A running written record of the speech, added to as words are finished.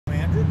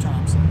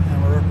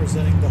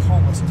representing the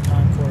homeless in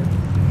Concord,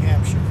 New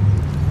Hampshire.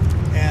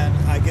 And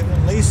I've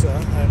given Lisa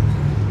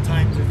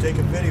time to take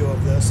a video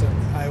of this,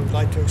 and I would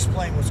like to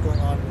explain what's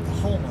going on with the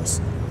homeless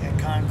in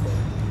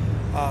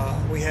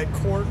Concord. We had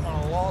court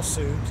on a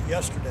lawsuit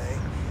yesterday,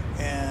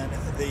 and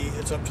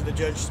it's up to the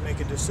judge to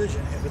make a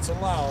decision if it's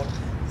allowed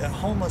that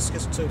homeless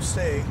gets to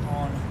stay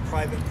on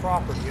private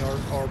property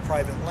or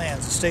private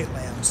lands, state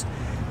lands.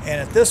 And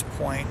at this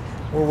point,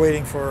 we're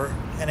waiting for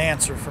an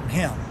answer from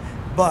him.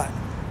 But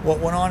what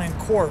went on in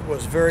court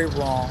was very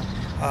wrong.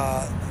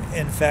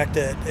 In fact,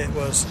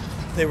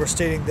 they were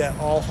stating that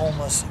all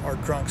homeless are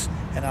drunks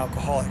and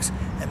alcoholics,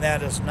 and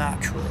that is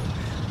not true.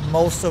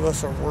 Most of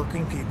us are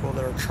working people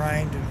that are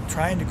trying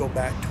to go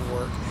back to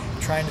work,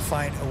 trying to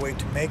find a way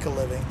to make a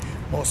living.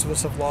 Most of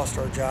us have lost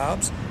our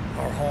jobs,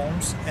 our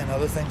homes, and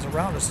other things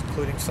around us,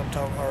 including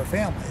sometimes our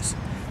families.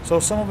 So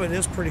some of it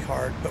is pretty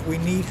hard, but we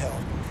need help.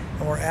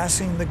 And we're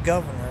asking the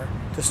governor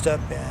to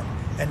step in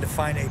and to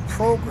find a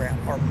program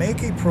or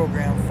make a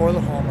program for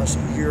the homeless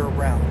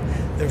year-round.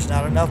 There's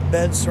not enough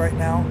beds right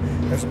now.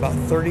 There's about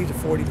 30 to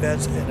 40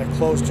 beds, and they're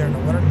closed during the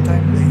winter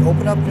time. They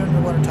open up during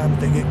the winter time, but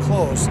they get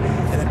closed,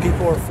 and then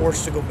people are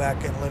forced to go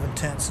back and live in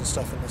tents and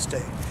stuff in the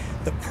state.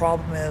 The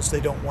problem is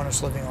they don't want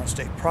us living on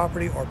state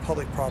property or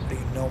public property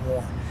no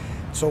more.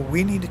 So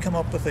we need to come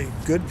up with a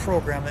good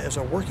program that is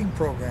a working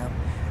program,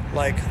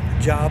 like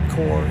Job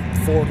Corps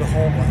for the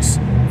homeless,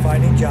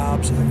 finding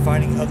jobs and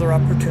finding other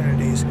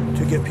opportunities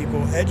to get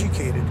people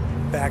educated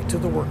back to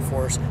the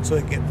workforce so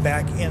they can get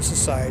back in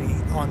society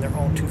on their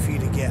own 2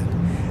 feet again.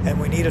 And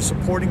we need a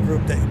supporting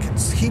group that can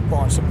keep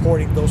on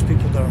supporting those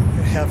people that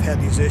have had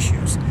these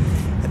issues.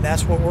 And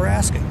that's what we're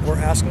asking. We're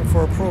asking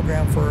for a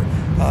program for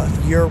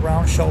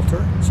year-round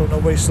shelter, so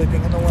nobody's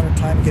sleeping in the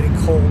wintertime getting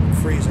cold and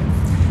freezing.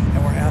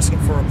 And we're asking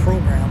for a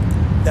program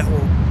that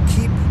will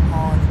keep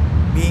on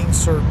being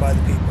served by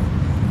the people.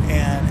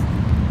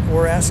 And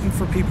we're asking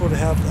for people to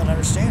have an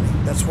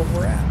understanding. That's what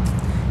we're at.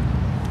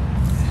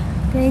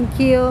 Thank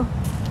you,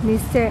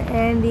 Mr.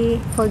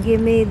 Andy, for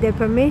giving me the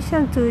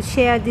permission to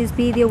share this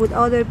video with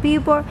other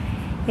people.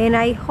 And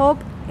I hope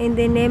in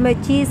the name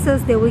of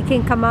Jesus that we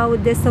can come out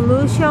with the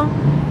solution,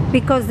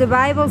 because the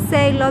Bible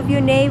says love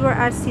your neighbor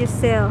as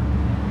yourself.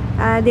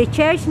 The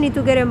church need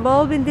to get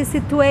involved in this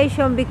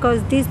situation,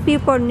 because these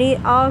people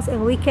need us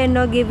and we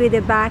cannot give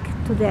it back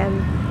to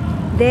them.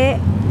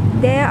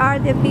 They are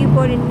the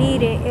people in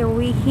need, and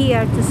we're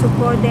here to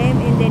support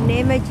them in the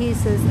name of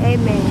Jesus.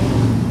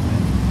 Amen.